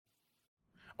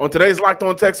On today's Locked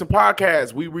On Texans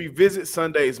podcast, we revisit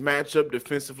Sunday's matchup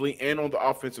defensively and on the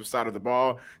offensive side of the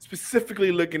ball,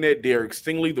 specifically looking at Derek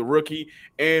Stingley, the rookie,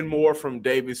 and more from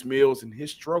Davis Mills and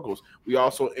his struggles. We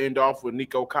also end off with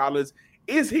Nico Collins.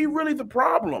 Is he really the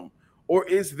problem, or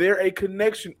is there a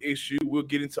connection issue? We'll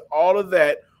get into all of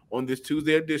that on this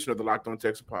Tuesday edition of the Locked On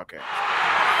Texans podcast.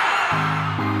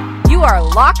 You are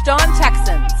Locked On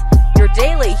Texans, your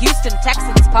daily Houston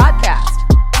Texans podcast.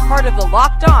 Part of the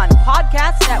Locked On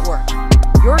Podcast Network,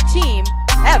 your team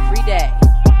every day.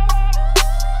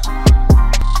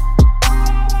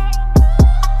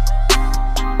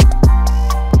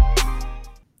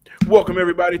 Welcome,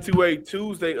 everybody, to a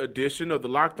Tuesday edition of the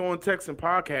Locked On Texans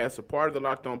podcast, a part of the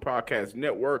Locked On Podcast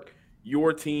Network,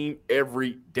 your team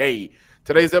every day.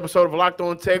 Today's episode of Locked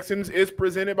On Texans is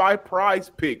presented by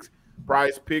Prize Picks.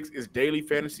 Prize Picks is daily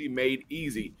fantasy made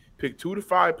easy. Pick 2 to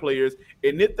 5 players,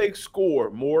 and if they score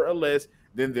more or less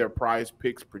than their Prize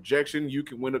Picks projection, you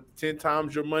can win up to 10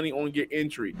 times your money on your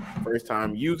entry.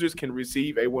 First-time users can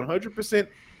receive a 100%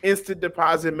 instant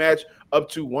deposit match up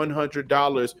to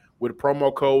 $100 with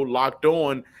promo code Locked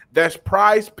On. That's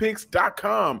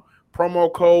prizepicks.com.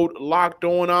 Promo code Locked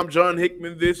On. I'm John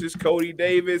Hickman. This is Cody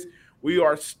Davis. We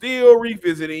are still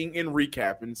revisiting and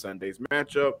recapping Sunday's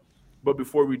matchup. But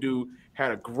before we do,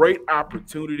 had a great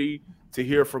opportunity to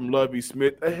hear from Lovie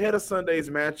Smith ahead of Sunday's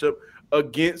matchup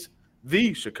against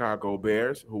the Chicago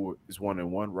Bears, who is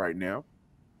 1-1 right now.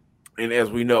 And as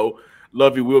we know,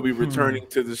 Lovie will be returning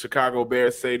to the Chicago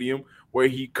Bears Stadium, where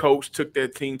he coached, took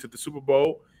that team to the Super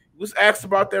Bowl. He was asked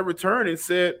about that return and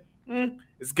said,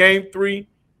 it's game 3.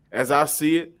 As I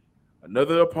see it,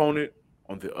 another opponent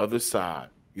on the other side.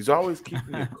 He's always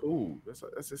keeping it cool.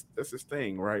 That's his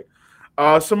thing, right?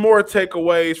 Some more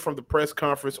takeaways from the press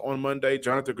conference on Monday.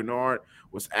 Jonathan Gennard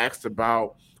was asked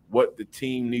about what the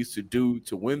team needs to do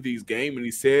to win these games, and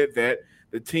he said that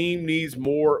the team needs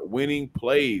more winning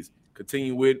plays.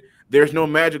 Continue with, there's no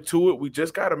magic to it. We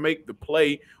just got to make the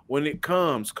play when it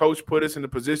comes. Coach put us in a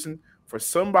position for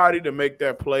somebody to make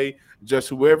that play, just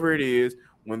whoever it is.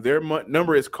 When their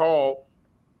number is called,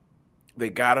 they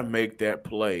got to make that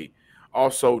play.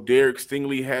 Also, Derek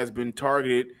Stingley has been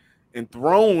targeted and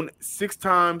thrown 6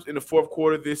 times in the fourth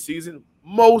quarter this season,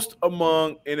 most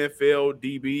among NFL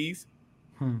DBs.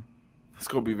 It's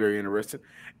going to be very interesting.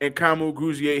 And Kamu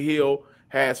Grugier-Hill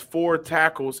has 4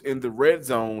 tackles in the red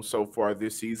zone so far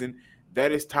this season.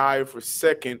 That is tied for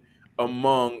second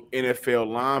among NFL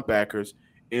linebackers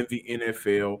in the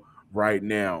NFL right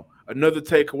now. Another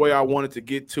takeaway I wanted to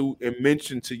get to and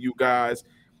mention to you guys,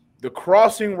 the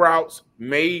crossing routes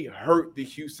may hurt the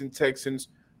Houston Texans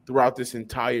throughout this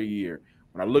entire year.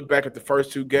 When I look back at the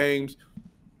first 2 games,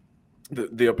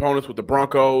 the opponents with the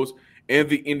Broncos and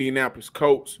the Indianapolis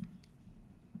Colts,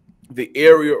 the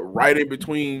area right in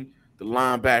between the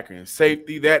linebacker and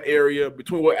safety, that area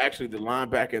between the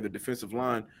linebacker and the defensive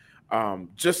line,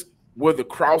 just where the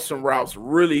crossing routes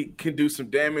really can do some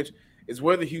damage, is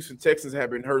where the Houston Texans have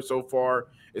been hurt so far,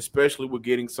 especially with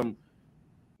getting some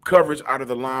coverage out of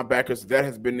the linebackers. That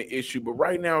has been the issue. But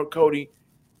right now, Cody,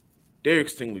 Derek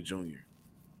Stingley Jr.,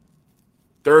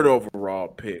 3rd overall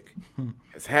pick,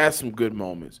 has had some good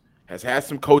moments, has had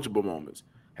some coachable moments,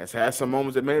 has had some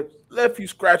moments that may have left you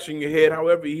scratching your head.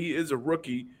 However, he is a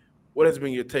rookie. What has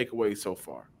been your takeaway so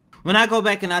far? When I go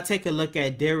back and I take a look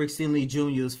at Derek Stingley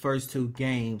Jr.'s first 2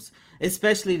 games,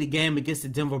 especially the game against the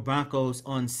Denver Broncos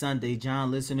on Sunday, John,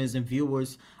 listeners and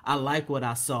viewers, I like what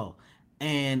I saw.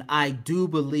 And I do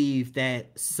believe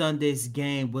that Sunday's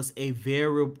game was a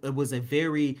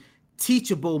very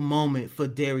teachable moment for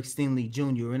Derek Stingley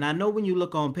Jr. And I know when you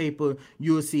look on paper,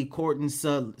 you will see Courtland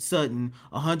Sutton,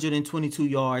 122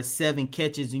 yards, 7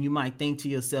 catches, and you might think to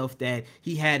yourself that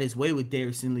he had his way with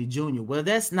Derek Stingley Jr. Well,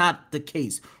 that's not the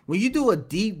case. When you do a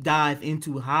deep dive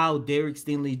into how Derek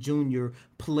Stingley Jr.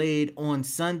 played on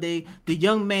Sunday, the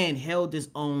young man held his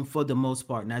own for the most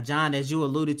part. Now, John, as you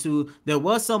alluded to, there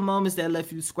were some moments that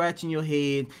left you scratching your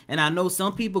head, and I know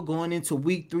some people going into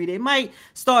week 3, they might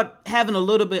start having a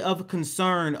little bit of a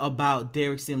concern about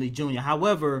Derek Stingley Jr.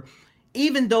 However,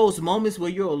 even those moments where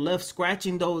you're left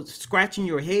scratching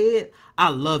your head, I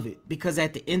love it, because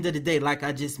at the end of the day, like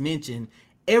I just mentioned,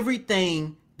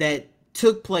 everything that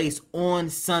took place on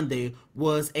Sunday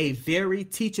was a very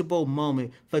teachable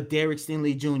moment for Derek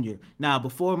Stingley Jr. Now,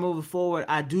 before moving forward,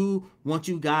 I do want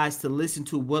you guys to listen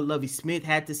to what Lovie Smith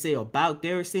had to say about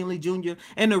Derek Stingley Jr.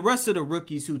 and the rest of the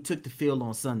rookies who took the field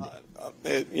on Sunday.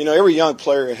 Every young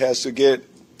player has to get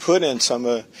put in some,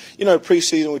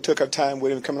 preseason we took our time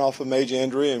with him coming off a major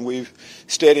injury, and we've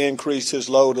steady increased his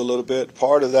load a little bit.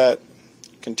 Part of that,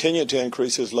 continued to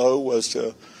increase his load, was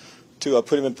to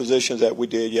put him in positions that we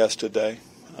did yesterday.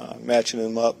 matching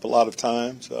him up a lot of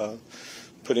times,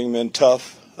 putting him in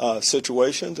tough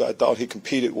situations. I thought he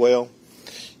competed well.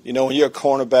 You know, when you're a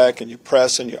cornerback and you're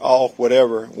pressing, you're off,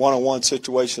 whatever, one-on-one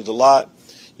situations a lot,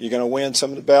 you're going to win some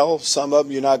of the battles. Some of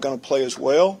them you're not going to play as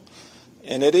well,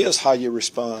 and it is how you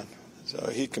respond.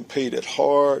 So he competed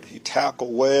hard. He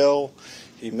tackled well.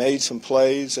 He made some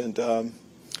plays, and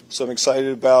so I'm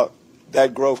excited about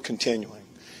that growth continuing.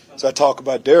 So I talk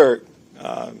about Derek,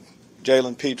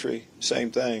 Jalen Petrie,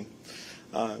 same thing.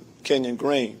 Kenyon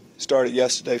Green started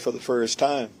yesterday for the first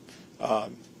time,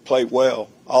 played well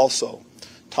also.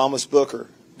 Thomas Booker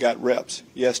got reps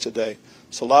yesterday.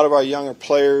 So a lot of our younger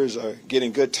players are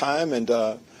getting good time, and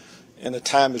the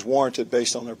time is warranted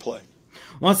based on their play.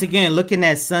 Once again, looking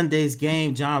at Sunday's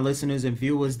game, John, listeners and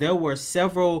viewers, there were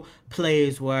several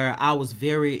plays where I was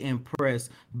very impressed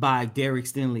by Derek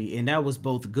Stingley, and that was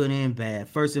both good and bad.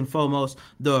 First and foremost,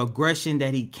 the aggression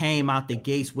that he came out the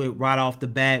gates with right off the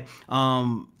bat.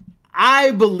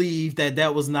 I believe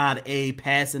that was not a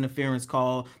pass interference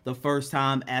call the first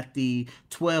time at the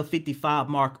 12:55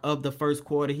 mark of the first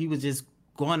quarter. He was just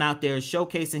going out there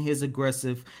showcasing his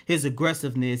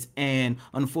aggressiveness, and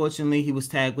unfortunately he was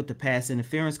tagged with the pass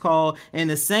interference call. And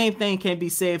the same thing can be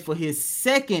said for his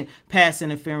second pass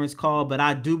interference call, but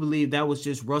I do believe that was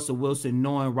just Russell Wilson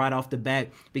knowing right off the bat,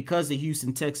 because the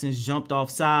Houston Texans jumped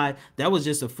offside, that was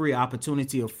just a free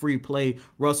opportunity, a free play.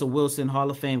 Russell Wilson,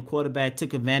 Hall of Fame quarterback,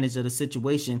 took advantage of the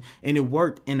situation, and it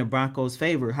worked in the Broncos'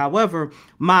 favor. However,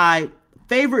 my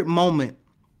favorite moment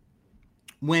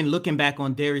when looking back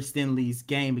on Derek Stingley's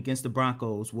game against the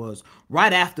Broncos was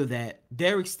right after that.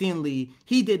 Derek Stingley,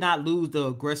 he did not lose the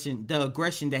aggression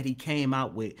that he came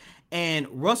out with. And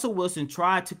Russell Wilson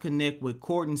tried to connect with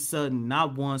Courtland Sutton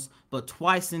not once, but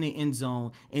twice in the end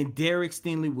zone. And Derek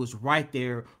Stingley was right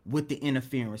there with the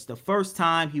interference. The first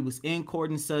time he was in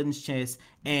Courtland Sutton's chest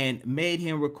and made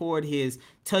him record his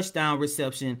touchdown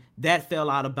reception. That fell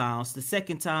out of bounds. The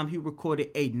second time he recorded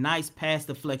a nice pass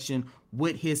deflection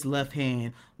with his left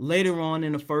hand. Later on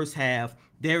in the first half,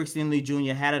 Derek Stingley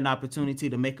Jr. had an opportunity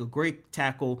to make a great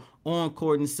tackle on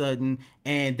Courtland Sutton,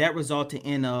 and that resulted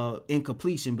in an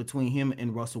incompletion between him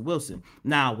and Russell Wilson.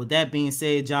 Now, with that being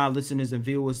said, John, listeners and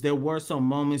viewers, there were some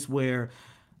moments where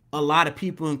a lot of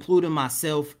people, including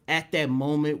myself, at that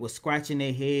moment was scratching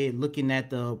their head looking at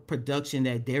the production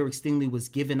that Derek Stingley was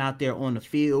giving out there on the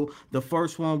field. The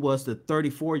first one was the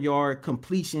 34-yard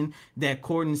completion that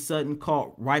Courtland Sutton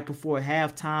caught right before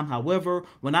halftime. However,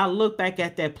 when I look back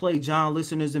at that play, John,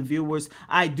 listeners and viewers,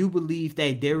 I do believe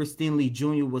that Derek Stingley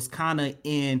Jr. was kind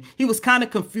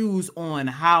of confused on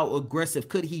how aggressive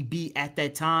could he be at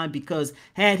that time, because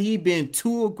had he been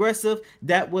too aggressive,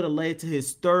 that would have led to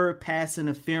his third pass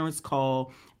interference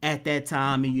call at that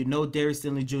time, and Derek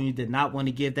Stingley Jr. did not want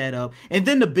to give that up. And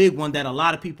then the big one that a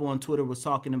lot of people on Twitter was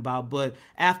talking about, but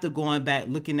after going back,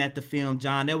 looking at the film,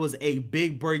 John, there was a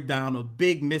big breakdown, a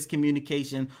big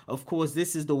miscommunication. Of course,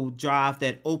 this is the drive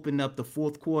that opened up the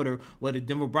fourth quarter, where the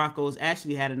Denver Broncos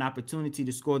actually had an opportunity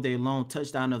to score their lone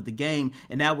touchdown of the game,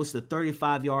 and that was the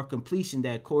 35-yard completion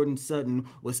that Courtland Sutton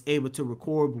was able to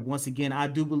record. But once again, I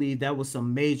do believe that was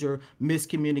some major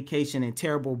miscommunication and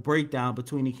terrible breakdown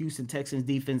between the Houston Texans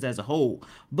defense as a whole.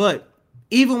 But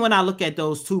even when I look at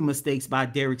those two mistakes by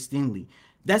Derek Stingley,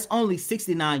 that's only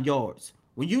 69 yards.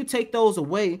 When you take those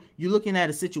away, you're looking at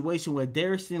a situation where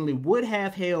Derek Stingley would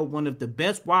have held one of the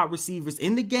best wide receivers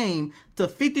in the game to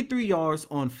 53 yards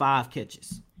on 5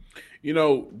 catches.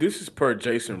 This is per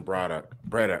Jason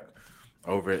Braddock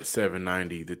over at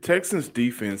 790. The Texans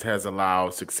defense has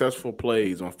allowed successful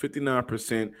plays on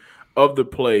 59% of the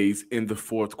plays in the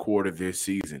fourth quarter this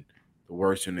season, the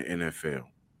worst in the NFL.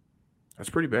 That's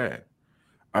pretty bad.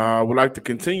 Would like to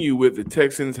continue with the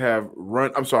Texans have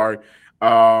run.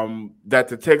 That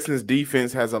the Texans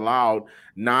defense has allowed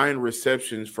 9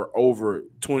 receptions for over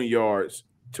 20 yards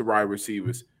to wide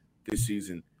receivers this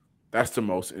season. That's the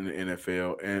most in the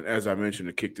NFL. And as I mentioned,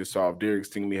 to kick this off, Derek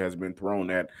Stingley has been thrown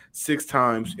at 6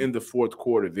 times in the fourth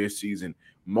quarter this season,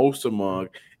 most among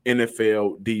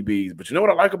NFL DBs. But you know what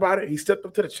I like about it? He stepped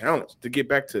up to the challenge to get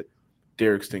back to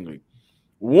Derek Stingley.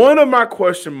 One of my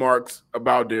question marks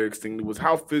about Derek Stingley was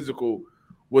how physical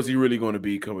was he really going to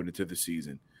be coming into the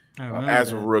season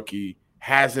as a rookie.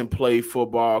 Hasn't played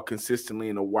football consistently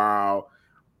in a while.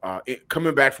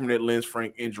 Coming back from that Lynn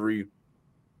Frank injury,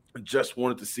 just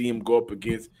wanted to see him go up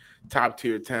against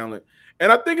top-tier talent.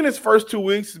 And I think in his first 2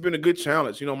 weeks has been a good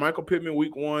challenge. Michael Pittman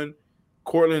week 1,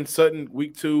 Courtland Sutton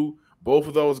week 2, both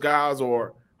of those guys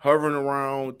are hovering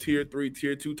around tier 3,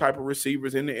 tier 2 type of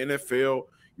receivers in the NFL.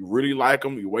 You really like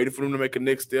them. You're waiting for them to make a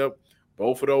next step.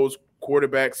 Both of those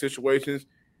quarterback situations.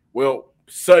 Well,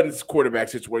 Sutton's quarterback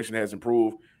situation has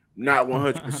improved. Not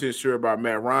 100% sure about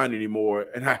Matt Ryan anymore,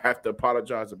 and I have to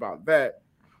apologize about that.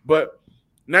 But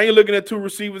now you're looking at two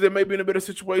receivers that may be in a better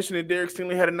situation, and Derek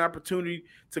Stingley had an opportunity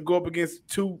to go up against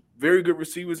two very good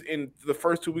receivers in the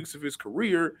first 2 weeks of his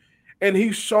career, and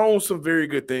he's shown some very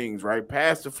good things, right?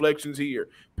 Pass deflections here,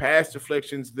 pass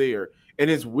deflections there, and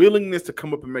his willingness to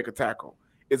come up and make a tackle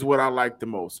is what I like the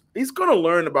most. He's going to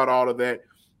learn about all of that,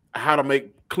 how to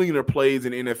make cleaner plays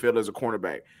in the NFL as a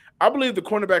cornerback. I believe the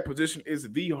cornerback position is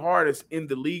the hardest in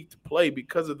the league to play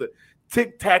because of the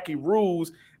tick-tacky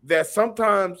rules that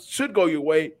sometimes should go your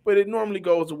way, but it normally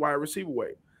goes the wide receiver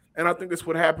way. And I think that's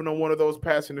what happened on one of those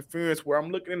pass interference where I'm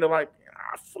looking into like,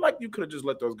 I feel like you could have just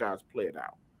let those guys play it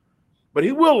out. But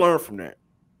he will learn from that.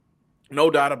 No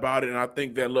doubt about it. And I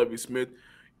think that Lovie Smith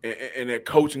and that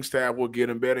coaching staff will get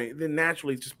him better. And then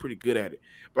naturally, he's just pretty good at it.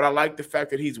 But I like the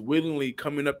fact that he's willingly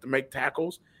coming up to make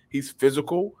tackles. He's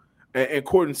physical. And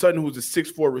Courtland Sutton, who's a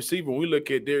 6'4" receiver, when we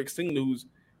look at Derek Stingley, who's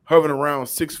hovering around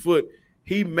 6 foot,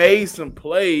 he made some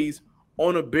plays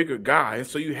on a bigger guy. And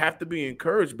so you have to be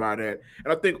encouraged by that.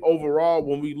 And I think overall,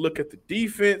 when we look at the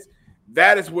defense,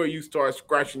 that is where you start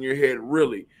scratching your head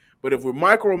really. But if we're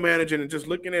micromanaging and just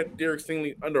looking at Derek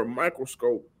Stingley under a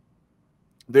microscope,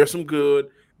 there's some good,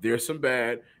 there's some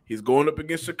bad. He's going up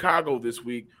against Chicago this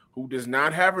week, who does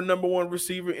not have a number one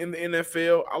receiver in the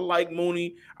NFL. I like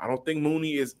Mooney. I don't think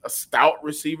Mooney is a stout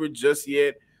receiver just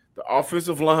yet. The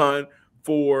offensive line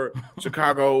for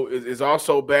Chicago is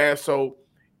also bad. So,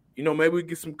 maybe we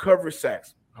get some coverage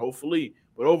sacks, hopefully.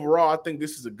 But overall, I think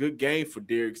this is a good game for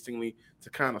Derek Stingley to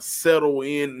kind of settle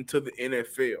into the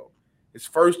NFL. His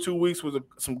first 2 weeks was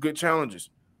some good challenges.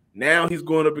 Now he's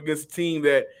going up against a team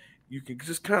that you can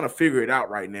just kind of figure it out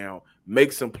right now,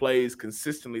 make some plays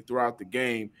consistently throughout the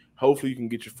game. Hopefully you can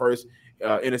get your first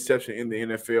interception in the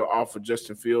NFL off of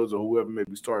Justin Fields or whoever may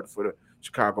be starting for the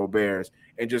Chicago Bears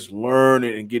and just learn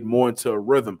it and get more into a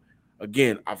rhythm.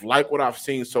 Again, I've liked what I've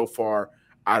seen so far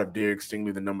out of Derek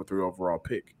Stingley, the number 3 overall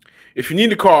pick. If you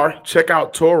need a car, check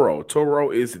out Turo.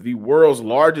 Turo is the world's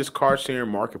largest car sharing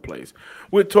marketplace.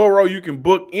 With Turo, you can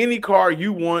book any car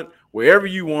you want, wherever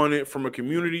you want it, from a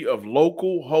community of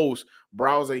local hosts.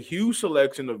 Browse a huge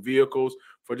selection of vehicles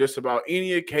for just about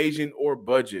any occasion or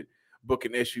budget. Book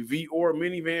an SUV or a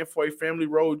minivan for a family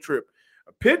road trip,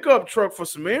 a pickup truck for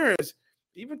some errands,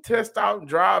 even test out and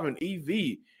drive an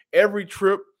EV. Every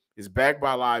trip is backed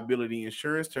by liability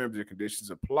insurance. Terms and conditions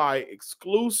apply.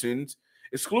 Exclusions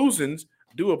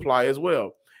do apply as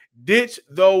well. Ditch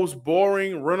those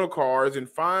boring rental cars and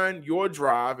find your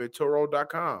drive at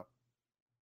Turo.com.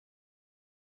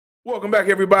 Welcome back,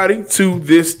 everybody, to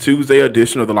this Tuesday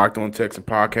edition of the Locked On Texans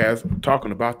podcast. I'm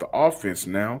talking about the offense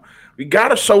now. We got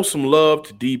to show some love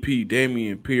to DP,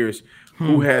 Dameon Pierce,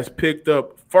 who has picked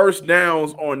up first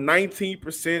downs on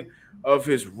 19% of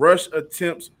his rush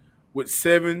attempts with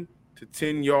 7 to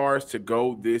 10 yards to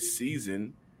go this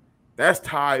season. That's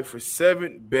tied for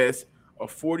 7th best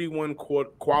of 41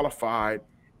 qualified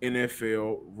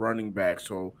NFL running backs.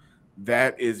 So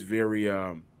that is very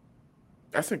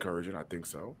that's encouraging, I think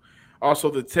so.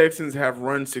 Also, the Texans have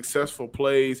run successful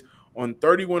plays on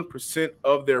 31%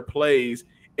 of their plays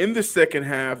in the second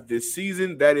half this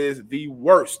season. That is the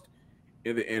worst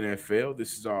in the NFL.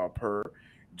 This is all per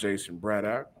Jason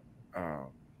Braddock.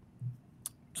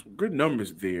 Some good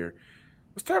numbers there.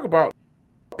 Let's talk about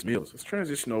Mills. Let's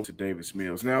transition over to Davis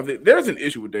Mills. Now, there's an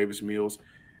issue with Davis Mills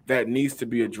that needs to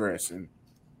be addressed. And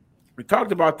we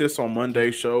talked about this on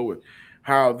Monday's show with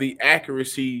how the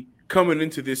accuracy coming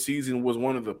into this season was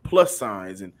one of the plus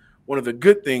signs and one of the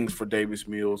good things for Davis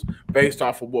Mills based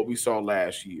off of what we saw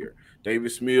last year.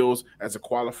 Davis Mills, as a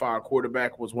qualified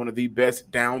quarterback, was one of the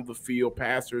best down-the-field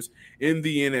passers in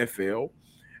the NFL.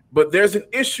 But there's an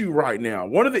issue right now.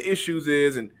 One of the issues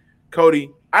is, and Cody,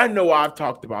 I know I've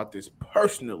talked about this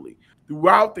personally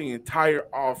throughout the entire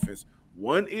offense.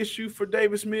 One issue for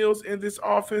Davis Mills in this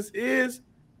offense is,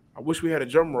 I wish we had a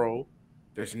drum roll,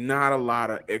 there's not a lot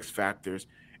of X factors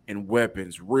and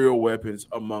weapons, real weapons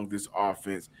among this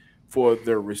offense for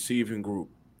the receiving group.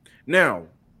 Now,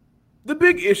 the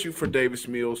big issue for Davis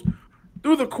Mills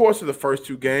through the course of the first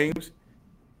 2 games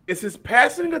is his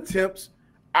passing attempts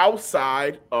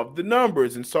outside of the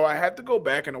numbers. And so I had to go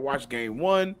back and watch game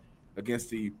 1 against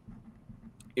the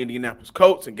Indianapolis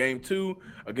Colts and game 2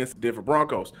 against the Denver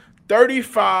Broncos.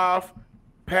 35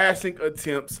 passing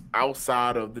attempts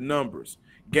outside of the numbers.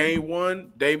 Game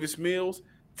 1, Davis Mills,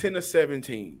 10 of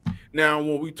 17. Now,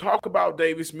 when we talk about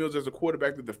Davis Mills as a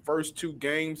quarterback through the first 2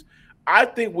 games, I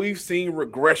think we've seen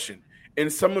regression in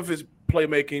some of his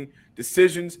playmaking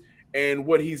decisions and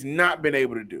what he's not been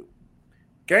able to do.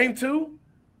 Game 2,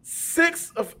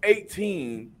 6 of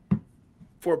 18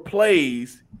 for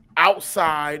plays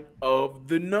outside of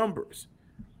the numbers.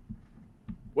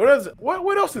 What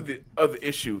else is the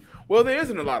issue? Well, there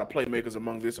isn't a lot of playmakers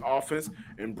among this offense,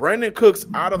 and Brandin Cooks,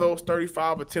 out of those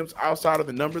 35 attempts outside of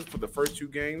the numbers for the first 2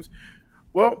 games,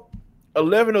 well,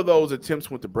 11 of those attempts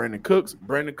went to Brandin Cooks.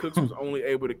 Brandin Cooks was only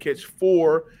able to catch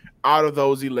 4 out of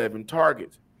those 11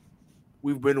 targets.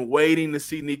 We've been waiting to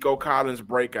see Nico Collins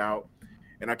break out,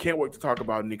 and I can't wait to talk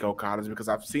about Nico Collins because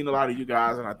I've seen a lot of you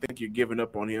guys, and I think you're giving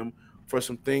up on him for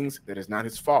some things that is not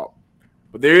his fault.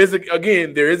 But there is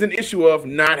an issue of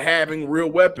not having real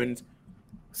weapons.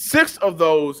 6 of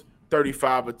those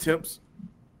 35 attempts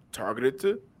targeted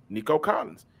to Nico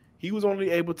Collins. He was only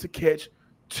able to catch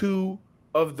 2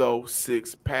 of those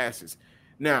 6 passes.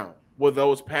 Now, were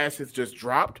those passes just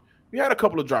dropped? We had a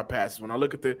couple of drop passes. When I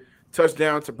look at the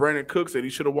touchdown to Brandin Cooks that he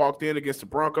should have walked in against the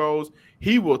Broncos,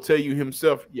 he will tell you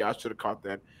himself, yeah, I should have caught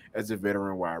that as a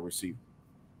veteran wide receiver.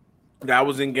 That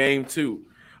was in game 2.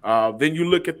 Then you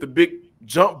look at the big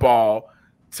jump ball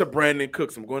to Brandin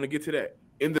Cooks. I'm going to get to that.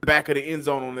 In the back of the end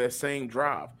zone on that same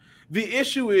drive. The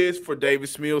issue is for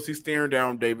Davis Mills, he's staring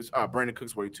down Brandin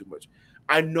Cooks way too much.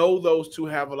 I know those two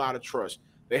have a lot of trust.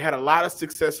 They had a lot of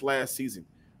success last season.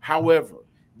 However,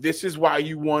 this is why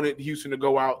you wanted Houston to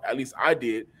go out, at least I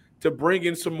did, to bring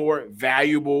in some more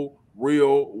valuable,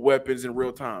 real weapons in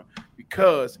real time.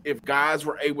 Because if guys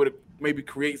were able to maybe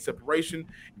create separation,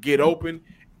 get open,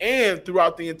 and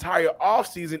throughout the entire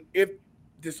offseason, if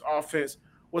this offense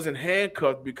wasn't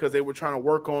handcuffed because they were trying to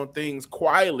work on things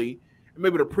quietly, and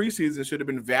maybe the preseason should have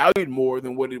been valued more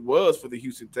than what it was for the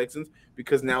Houston Texans,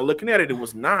 because now looking at it, it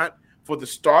was not. For the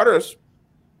starters,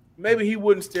 maybe he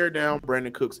wouldn't stare down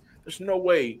Brandin Cooks. There's no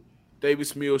way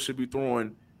Davis Mills should be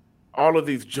throwing all of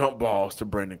these jump balls to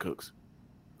Brandin Cooks.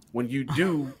 When you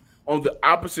do, on the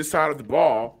opposite side of the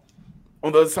ball,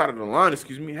 on the other side of the line,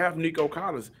 have Nico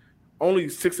Collins. Only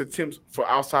 6 attempts for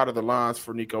outside of the lines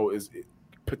for Nico is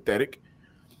pathetic.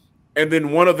 And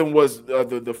then one of them was the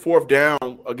 4th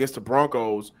down against the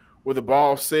Broncos, where the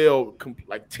ball sailed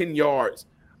like 10 yards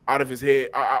out of his head,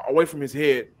 away from his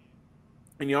head,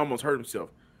 and he almost hurt himself.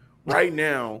 Right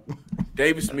now,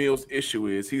 Davis Mills' issue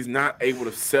is he's not able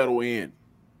to settle in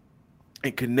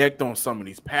and connect on some of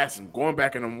these passes. I'm going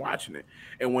back and I'm watching it.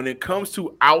 And when it comes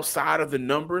to outside of the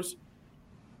numbers,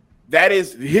 that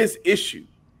is his issue.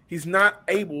 He's not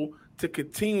able to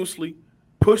continuously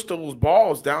push those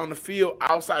balls down the field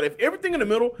outside. If everything in the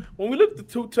middle, when we look at the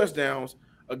 2 touchdowns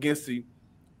against the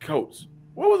Colts,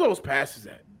 what were those passes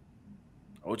at?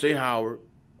 O.J. Howard,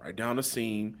 right down the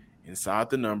seam,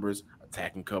 inside the numbers,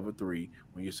 attacking cover 3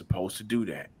 when you're supposed to do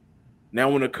that. Now,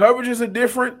 when the coverages are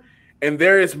different and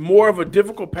there is more of a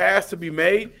difficult pass to be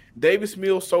made, Davis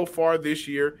Mills so far this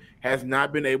year has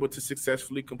not been able to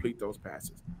successfully complete those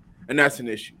passes. And that's an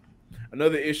issue.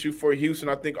 Another issue for Houston,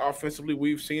 I think offensively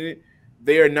we've seen it,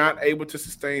 they are not able to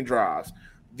sustain drives.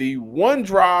 The one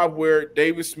drive where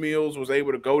Davis Mills was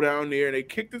able to go down there and they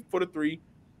kicked it for the 3,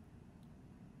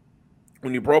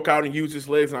 when he broke out and used his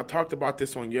legs, and I talked about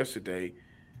this on yesterday,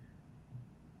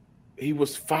 he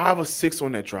was 5 or 6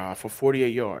 on that drive for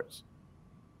 48 yards.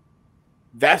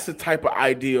 That's the type of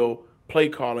ideal play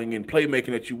calling and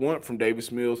playmaking that you want from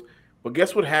Davis Mills. But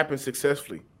guess what happened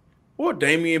successfully? Well,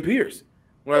 Dameon Pierce.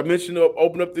 When I mentioned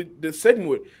open up the segment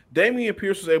with, Dameon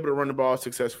Pierce was able to run the ball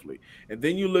successfully. And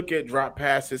then you look at drop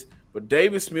passes, but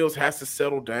Davis Mills has to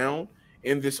settle down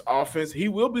in this offense. He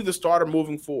will be the starter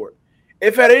moving forward.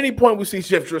 If at any point we see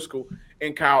Jeff Driscoll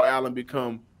and Kyle Allen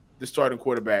become the starting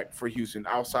quarterback for Houston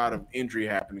outside of injury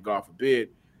happening, God forbid,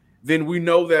 then we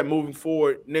know that moving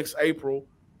forward next April,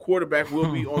 quarterback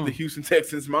will be on the Houston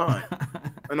Texans' mind.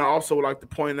 And I also would like to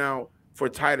point out for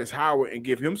Titus Howard and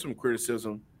give him some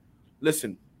criticism.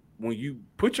 Listen, when you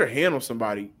put your hand on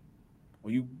somebody,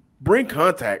 when you bring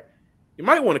contact, you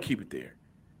might want to keep it there.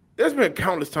 There's been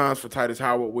countless times for Titus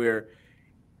Howard where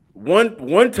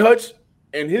one touch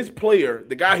and his player,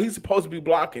 the guy he's supposed to be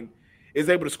blocking, is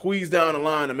able to squeeze down the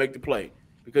line and make the play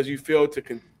because you failed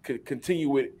to continue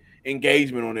with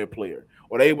engagement on their player,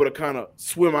 or they're able to kind of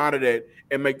swim out of that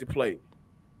and make the play.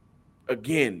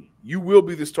 Again, you will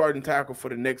be the starting tackle for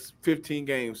the next 15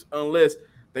 games unless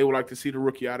they would like to see the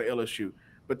rookie out of LSU.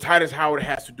 But Titus Howard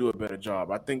has to do a better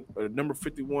job. I think number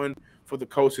 51 for the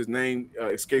coach, his name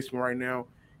escapes me right now.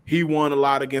 He won a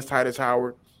lot against Titus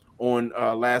Howard on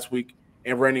last week,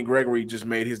 and Randy Gregory just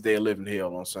made his day a living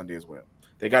hell on Sunday as well.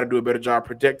 They got to do a better job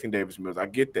protecting Davis Mills. I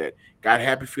get that. Got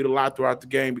happy feet a lot throughout the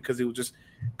game because he was just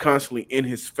constantly in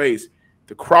his face.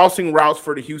 The crossing routes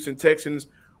for the Houston Texans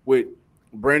with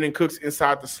Brandin Cooks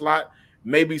inside the slot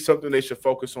may be something they should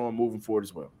focus on moving forward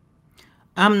as well.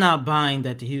 I'm not buying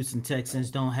that the Houston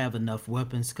Texans don't have enough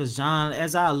weapons because, John,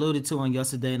 as I alluded to on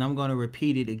yesterday, and I'm going to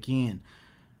repeat it again,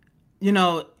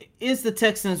 is the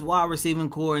Texans wide receiving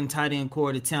core and tight end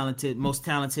core the most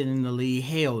talented in the league?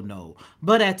 Hell no.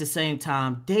 But at the same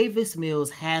time, Davis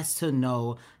Mills has to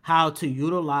know how to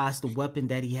utilize the weapon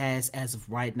that he has as of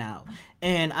right now.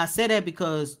 And I say that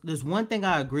because there's one thing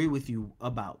I agree with you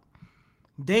about.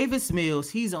 Davis Mills,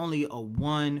 he's only a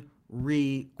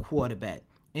one-read quarterback.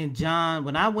 And John,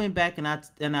 when I went back and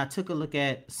I took a look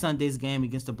at Sunday's game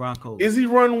against the Broncos, is he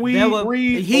run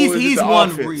read? He's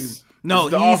one read. No,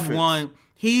 offense?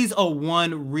 He's a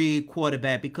one read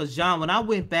quarterback because, John, when I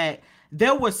went back,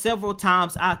 there were several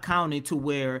times I counted to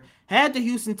where had the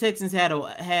Houston Texans had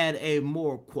a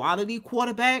more quality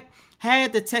quarterback,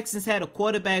 had the Texans had a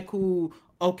quarterback who,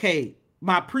 okay,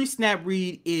 my pre-snap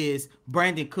read is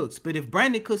Brandon Cooks. But if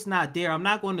Brandon Cooks not there, I'm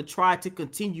not going to try to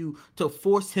continue to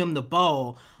force him the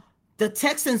ball. The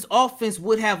Texans offense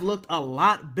would have looked a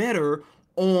lot better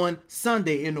on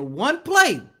Sunday. In the one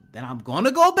play that I'm going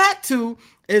to go back to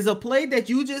is a play that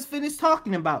you just finished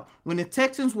talking about when the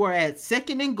Texans were at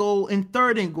 2nd and goal and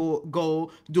 3rd and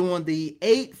goal during the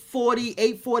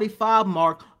 8:45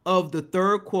 mark of the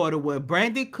third quarter, where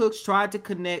Brandon Cooks tried to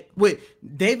connect with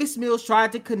Davis Mills,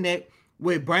 tried to connect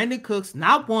with Brandon Cooks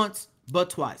not once but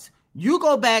twice. You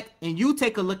go back and you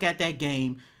take a look at that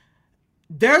game.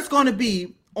 There's going to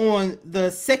be on the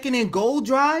 2nd and goal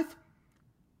drive,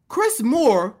 Chris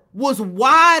Moore was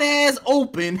wide ass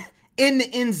open in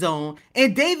the end zone,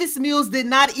 and Davis Mills did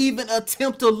not even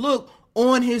attempt to look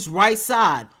on his right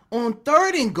side. On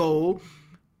 3rd and goal,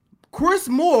 Chris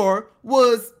Moore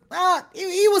was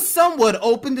he was somewhat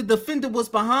open. The defender was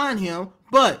behind him,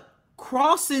 but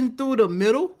crossing through the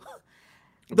middle,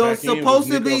 the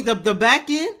supposed to be the back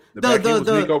end,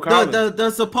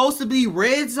 the supposed to be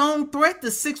red zone threat, the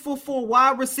 6'4"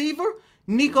 wide receiver,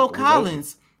 Nico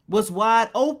Collins was wide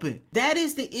open. That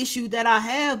is the issue that I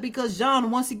have because,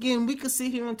 John, once again, we could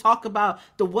sit here and talk about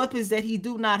the weapons that he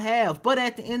do not have. But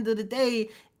at the end of the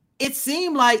day, it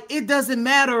seemed like it doesn't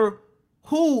matter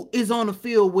who is on the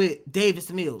field with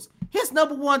Davis Mills. His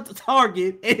number one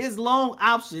target and his long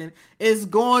option is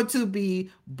going to be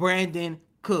Brandon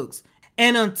Cooks.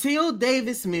 And until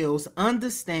Davis Mills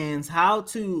understands how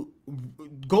to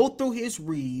go through his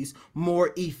reads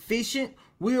more efficient,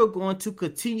 we are going to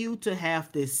continue to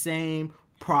have the same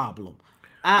problem.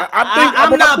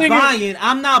 I'm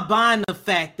not buying the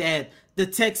fact that the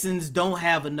Texans don't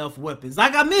have enough weapons.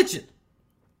 Like I mentioned,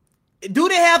 do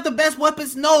they have the best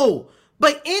weapons? No.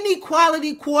 But any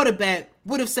quality quarterback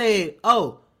would have said,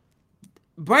 oh,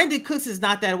 Brandon Cooks is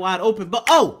not that wide open, but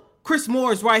Chris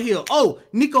Moore is right here. Oh,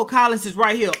 Nico Collins is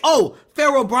right here. Oh,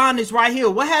 Pharaoh Brown is right here.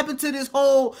 What happened to this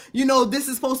whole, this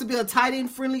is supposed to be a tight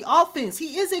end friendly offense?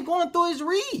 He isn't going through his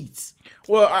reads.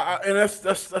 Well, and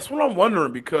that's what I'm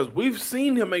wondering because we've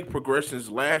seen him make progressions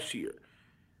last year.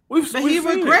 But he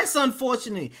regressed,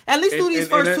 unfortunately, at least through these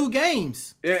first two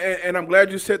games. And I'm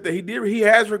glad you said that he did. He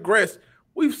has regressed.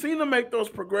 We've seen him make those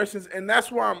progressions, and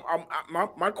that's why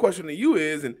my question to you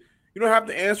is, and you don't have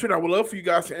to answer it. I would love for you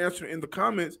guys to answer it in the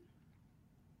comments.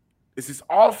 Is this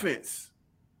offense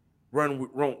run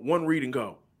one read and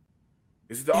go?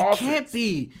 Is the offense? It can't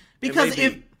be because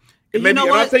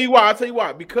I'll tell you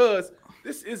why. Because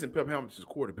this isn't Pep Hamilton's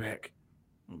quarterback.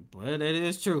 But that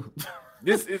is true.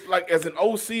 This is like as an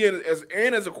OC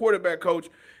and as a quarterback coach,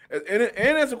 and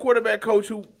as a quarterback coach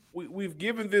who we've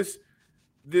given this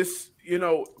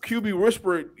QB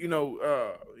whisperer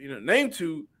name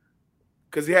to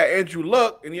because he had Andrew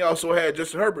Luck and he also had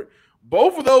Justin Herbert.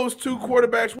 Both of those two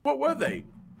quarterbacks, what were they?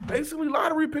 Basically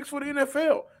lottery picks for the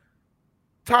NFL.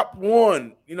 Top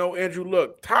 1, Andrew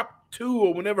Luck. Top 2,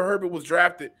 or whenever Herbert was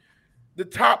drafted, the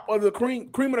top of the cream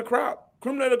of the crop.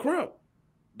 Cream of the crop.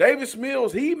 Davis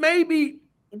Mills, he may be,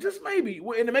 just maybe,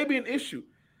 and it may be an issue,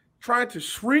 trying to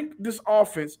shrink this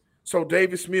offense so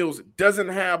Davis Mills doesn't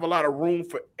have a lot of room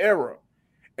for error.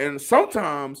 And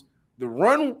sometimes the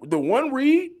one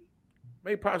read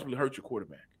may possibly hurt your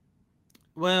quarterback.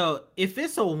 Well, if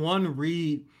it's a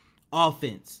one-read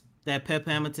offense that Pep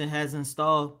Hamilton has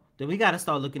installed, then we got to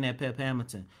start looking at Pep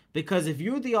Hamilton. Because if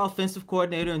you're the offensive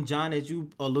coordinator, and John, as you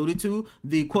alluded to,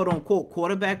 the quote-unquote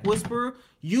quarterback whisperer,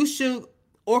 you should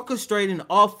orchestrate an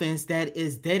offense that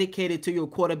is dedicated to your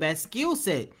quarterback skill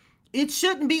set. It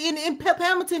shouldn't be. And Pep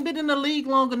Hamilton been in the league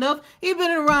long enough. He's been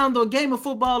around the game of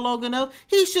football long enough.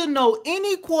 He should know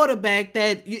any quarterback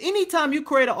that anytime you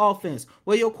create an offense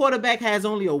where your quarterback has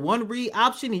only a one-read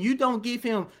option and you don't give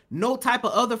him no type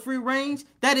of other free range,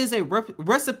 that is a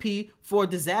recipe for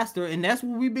disaster. And that's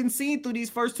what we've been seeing through these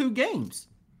first two games.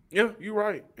 Yeah, you're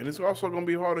right. And it's also going to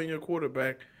be hard on your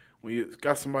quarterback when you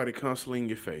got somebody constantly in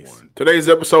your face. Today's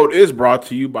episode is brought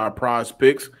to you by Prize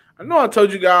Picks. I know I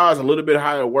told you guys a little bit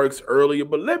how it works earlier,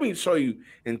 but let me show you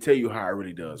and tell you how it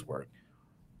really does work.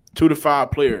 2 to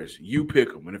 5 players, you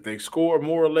pick them. And if they score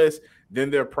more or less than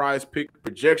their Prize Pick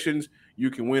projections, you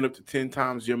can win up to 10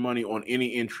 times your money on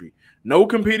any entry. No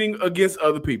competing against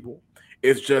other people.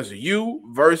 It's just you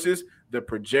versus the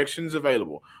projections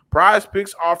available. Prize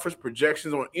Picks offers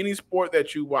projections on any sport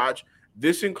that you watch.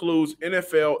 This includes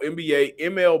NFL, NBA,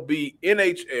 MLB,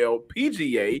 NHL,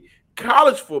 PGA,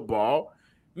 college football,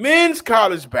 men's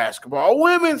college basketball,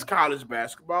 women's college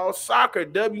basketball, soccer,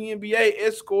 WNBA,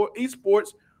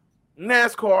 esports,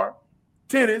 NASCAR,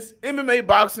 tennis, MMA,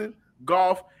 boxing,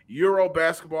 golf, Euro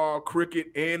basketball, cricket,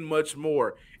 and much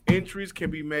more. Entries can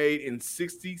be made in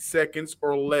 60 seconds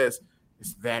or less.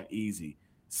 It's that easy.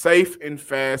 Safe and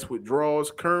fast withdrawals,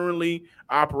 currently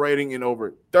operating in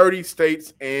over 30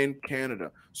 states and Canada.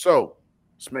 So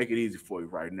let's make it easy for you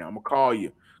right now. I'm going to call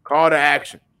you. Call to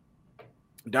action.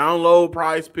 Download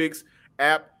Prize Picks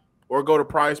app or go to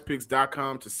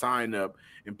prizepicks.com to sign up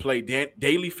and play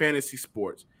daily fantasy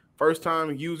sports.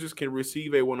 First-time users can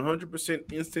receive a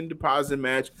 100% instant deposit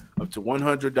match up to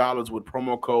 $100 with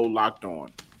promo code Locked On.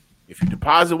 If you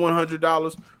deposit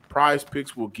 $100, Prize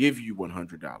Picks will give you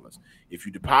 $100. If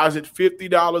you deposit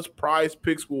 $50, Prize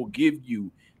Picks will give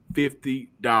you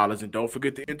 $50. And don't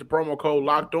forget to enter promo code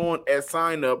Locked On at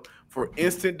sign up for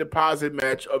instant deposit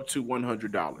match up to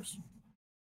 $100.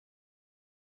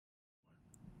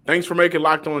 Thanks for making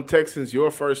Locked On Texans your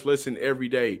first listen every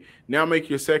day. Now make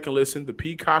your second listen the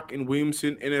Peacock and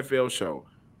Williamson NFL Show.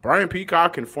 Brian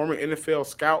Peacock and former NFL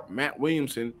scout Matt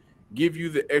Williamson give you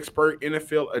the expert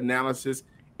NFL analysis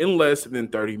in less than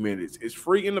 30 minutes. It's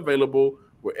free and available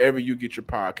wherever you get your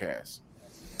podcasts.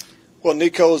 Well,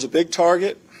 Nico is a big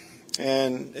target,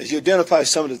 and as you identify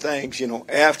some of the things,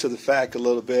 after the fact a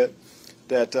little bit,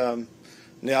 that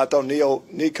I thought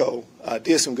Nico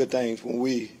did some good things when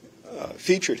we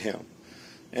featured him.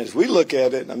 And as we look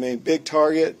at it, big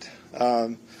target.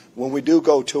 When we do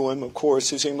go to him, of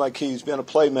course, it seems like he's been a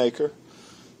playmaker.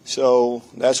 So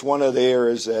that's one of the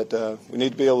areas that we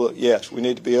need to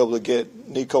be able to get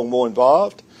Nico more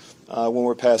involved when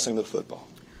we're passing the football.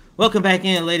 Welcome back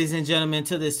in, ladies and gentlemen,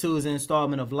 to this Tuesday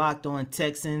installment of Locked On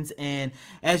Texans. And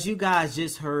as you guys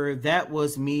just heard, that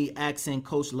was me asking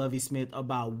Coach Lovie Smith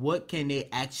about what can they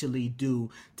actually do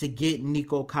to get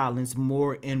Nico Collins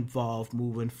more involved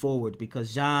moving forward.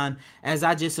 Because, John, as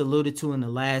I just alluded to in the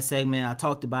last segment, I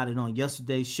talked about it on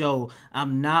yesterday's show,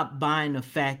 I'm not buying the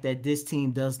fact that this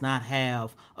team does not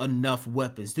have enough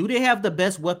weapons. Do they have the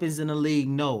best weapons in the league?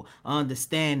 No, I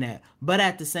understand that. But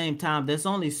at the same time, there's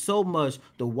only so much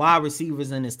the wide receivers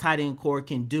and his tight end core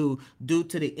can do due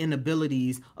to the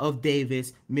inabilities of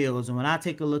Davis Mills. And when I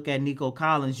take a look at Nico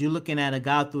Collins, you're looking at a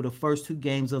guy through the first 2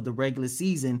 games of the regular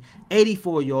season,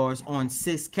 84 yards on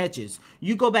 6 catches.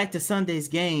 You go back to Sunday's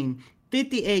game,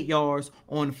 58 yards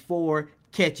on 4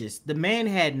 catches. The man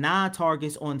had 9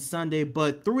 targets on Sunday,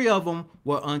 but 3 of them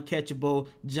were uncatchable.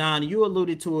 John, you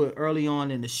alluded to it early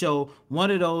on in the show.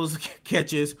 One of those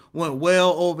catches went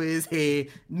well over his head.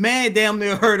 Man damn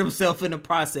near hurt himself in the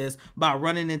process by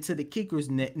running into the kicker's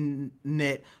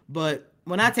net. But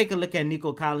when I take a look at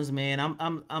Nico Collins, man,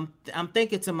 I'm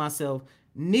thinking to myself,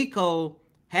 Nico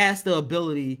has the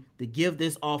ability to give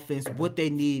this offense what they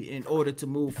need in order to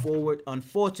move forward.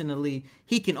 Unfortunately,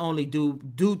 he can only do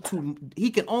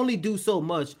so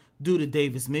much due to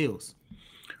Davis Mills.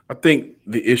 I think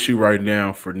the issue right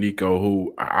now for Nico,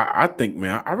 who I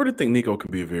really think Nico can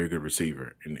be a very good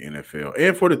receiver in the NFL,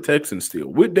 and for the Texans still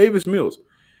with Davis Mills.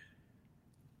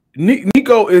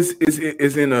 Nico is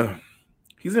he's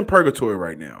in purgatory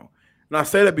right now, and I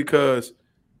say that because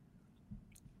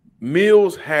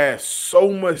Mills has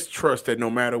so much trust that no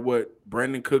matter what,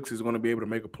 Brandon Cooks is going to be able to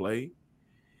make a play,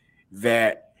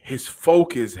 that his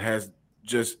focus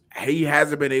he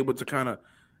hasn't been able to kind of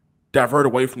divert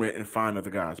away from it and find other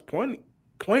guys. Point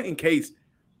in case,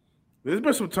 there's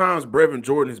been some times Brevin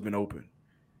Jordan has been open.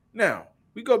 Now,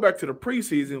 we go back to the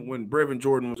preseason when Brevin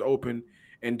Jordan was open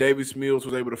and Davis Mills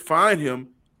was able to find him.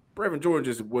 Brevin Jordan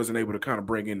just wasn't able to kind of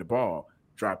bring in the ball.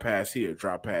 Drop pass here,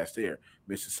 drop pass there,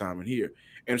 miss assignment here.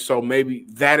 And so maybe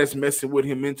that is messing with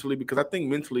him mentally, because I think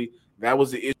mentally that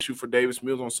was the issue for Davis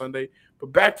Mills on Sunday.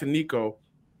 But back to Nico,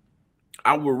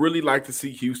 I would really like to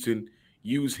see Houston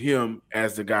use him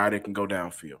as the guy that can go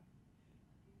downfield.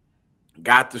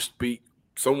 Got the speed,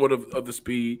 somewhat of the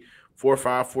speed,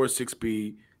 4.5, 4.6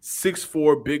 speed,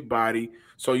 6'4", big body.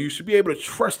 So you should be able to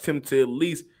trust him to at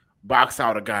least box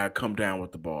out a guy and come down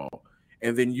with the ball.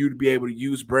 And then you'd be able to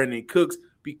use Brandon Cooks,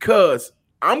 because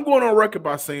I'm going on record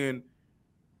by saying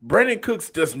Brandin Cooks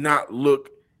does not look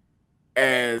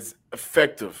as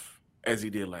effective as he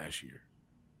did last year.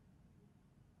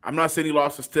 I'm not saying he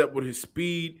lost a step with his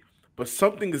speed, but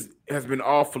something has been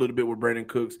off a little bit with Brandin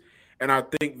Cooks. And I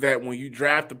think that when you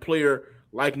draft a player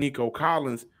like Nico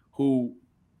Collins, who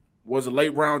was a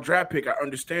late round draft pick, I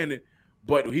understand it,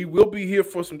 but he will be here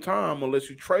for some time unless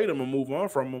you trade him and move on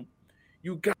from him.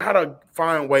 You got to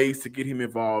find ways to get him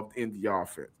involved in the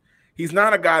offense. He's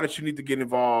not a guy that you need to get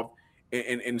involved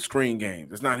in screen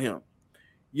games. It's not him.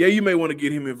 Yeah, you may want to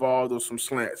get him involved with some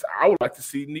slants. I would like to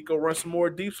see Nico run some more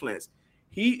deep slants.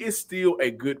 He is still a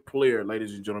good player,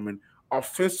 ladies and gentlemen.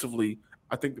 Offensively,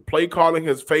 I think the play calling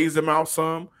has phased him out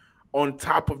some, on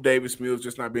top of Davis Mills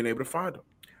just not being able to find him.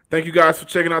 Thank you guys for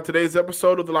checking out today's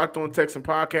episode of the Locked On Texans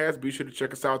podcast. Be sure to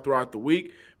check us out throughout the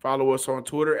week. Follow us on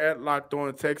Twitter at Locked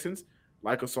On Texans.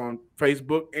 Like us on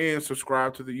Facebook and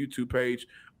subscribe to the YouTube page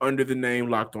under the name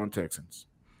Locked On Texans.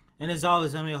 And as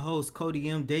always, I'm your host, Cody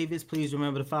M. Davis. Please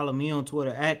remember to follow me on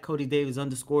Twitter at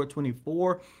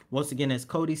CodyDavis_24. Once again, that's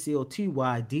Cody,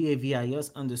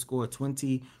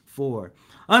 COTYDAVIS_24.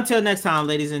 Until next time,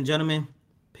 ladies and gentlemen,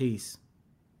 peace.